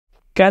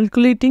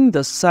Calculating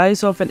the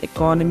size of an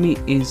economy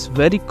is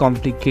very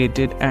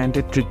complicated and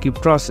a tricky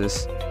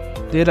process.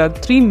 There are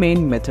three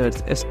main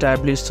methods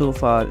established so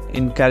far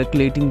in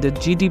calculating the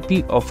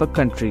GDP of a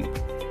country.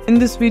 In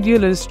this video,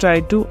 let us try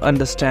to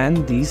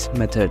understand these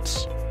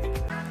methods.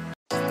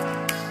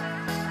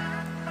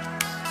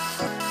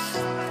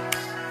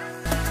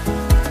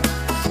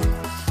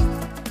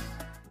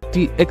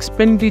 The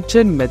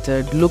expenditure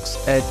method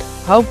looks at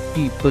how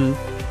people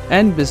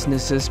and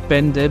businesses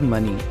spend their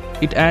money.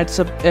 It adds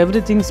up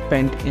everything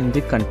spent in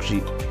the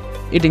country.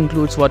 It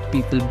includes what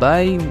people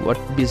buy, what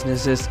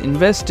businesses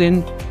invest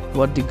in,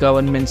 what the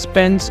government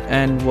spends,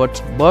 and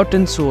what's bought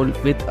and sold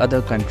with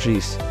other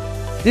countries.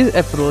 This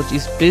approach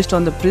is based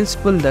on the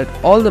principle that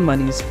all the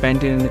money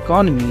spent in an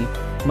economy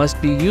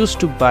must be used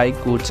to buy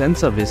goods and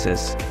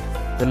services.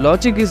 The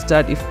logic is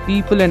that if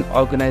people and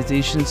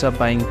organizations are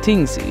buying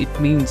things, it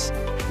means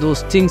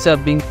those things are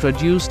being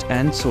produced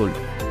and sold.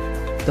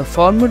 The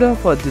formula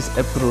for this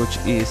approach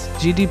is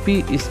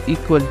GDP is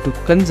equal to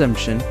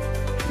consumption,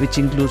 which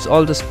includes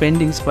all the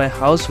spendings by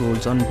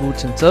households on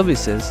goods and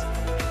services,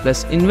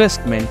 plus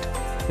investment,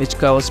 which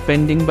covers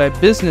spending by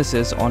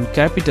businesses on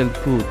capital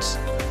goods,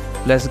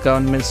 plus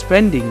government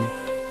spending,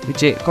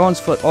 which accounts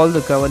for all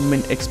the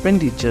government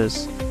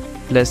expenditures,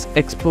 plus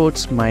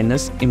exports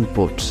minus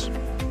imports.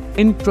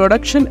 In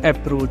production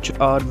approach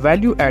or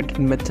value-added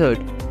method,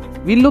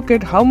 we look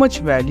at how much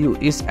value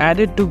is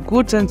added to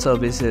goods and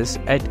services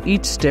at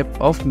each step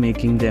of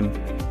making them.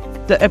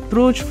 The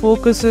approach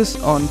focuses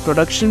on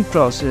production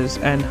process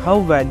and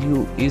how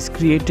value is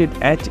created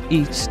at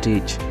each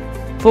stage,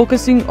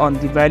 focusing on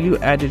the value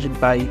added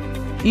by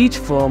each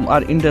firm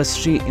or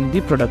industry in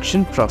the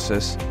production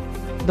process.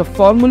 The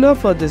formula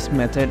for this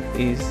method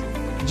is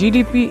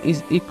GDP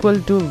is equal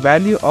to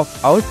value of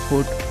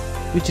output,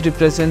 which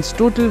represents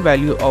total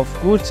value of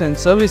goods and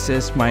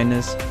services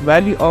minus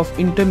value of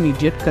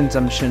intermediate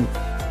consumption,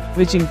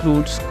 which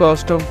includes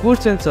cost of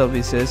goods and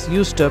services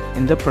used up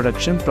in the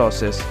production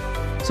process.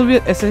 So we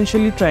are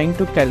essentially trying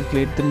to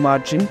calculate the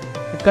margin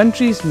a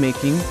country is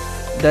making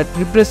that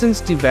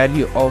represents the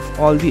value of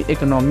all the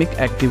economic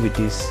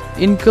activities.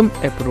 Income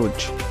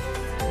approach.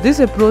 This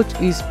approach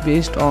is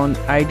based on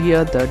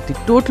idea that the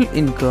total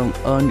income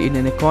earned in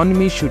an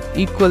economy should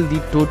equal the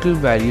total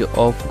value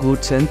of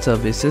goods and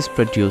services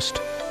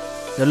produced.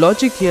 The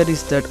logic here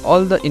is that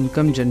all the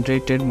income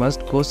generated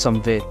must go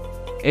somewhere,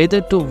 either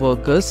to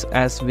workers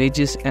as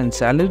wages and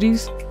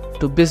salaries,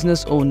 to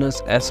business owners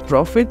as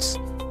profits,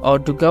 or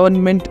to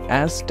government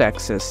as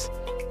taxes.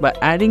 By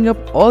adding up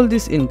all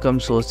these income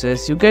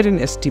sources, you get an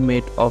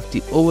estimate of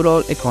the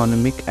overall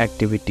economic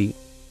activity.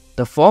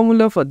 The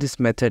formula for this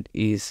method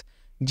is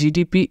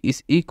GDP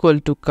is equal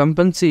to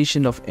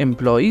compensation of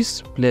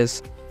employees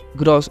plus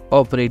gross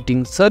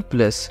operating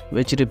surplus,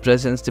 which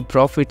represents the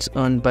profits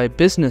earned by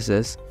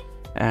businesses,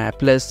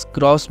 plus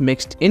gross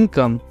mixed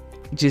income,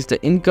 which is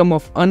the income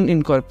of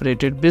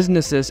unincorporated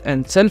businesses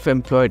and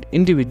self-employed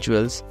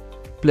individuals,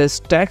 plus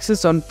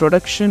taxes on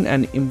production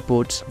and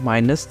imports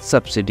minus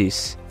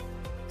subsidies.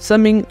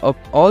 Summing up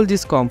all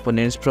these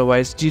components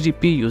provides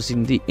GDP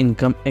using the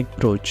income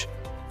approach.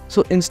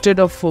 So instead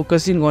of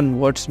focusing on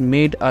what's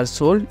made or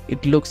sold,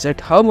 it looks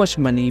at how much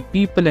money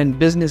people and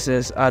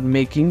businesses are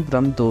making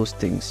from those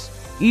things.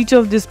 Each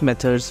of these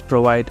methods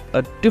provide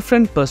a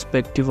different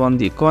perspective on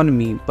the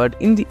economy,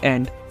 but in the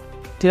end,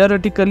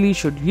 theoretically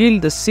should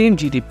yield the same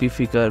GDP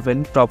figure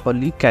when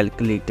properly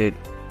calculated.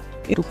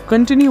 To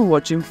continue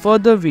watching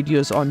further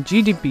videos on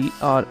GDP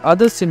or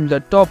other similar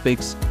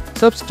topics,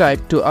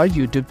 subscribe to our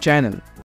YouTube channel.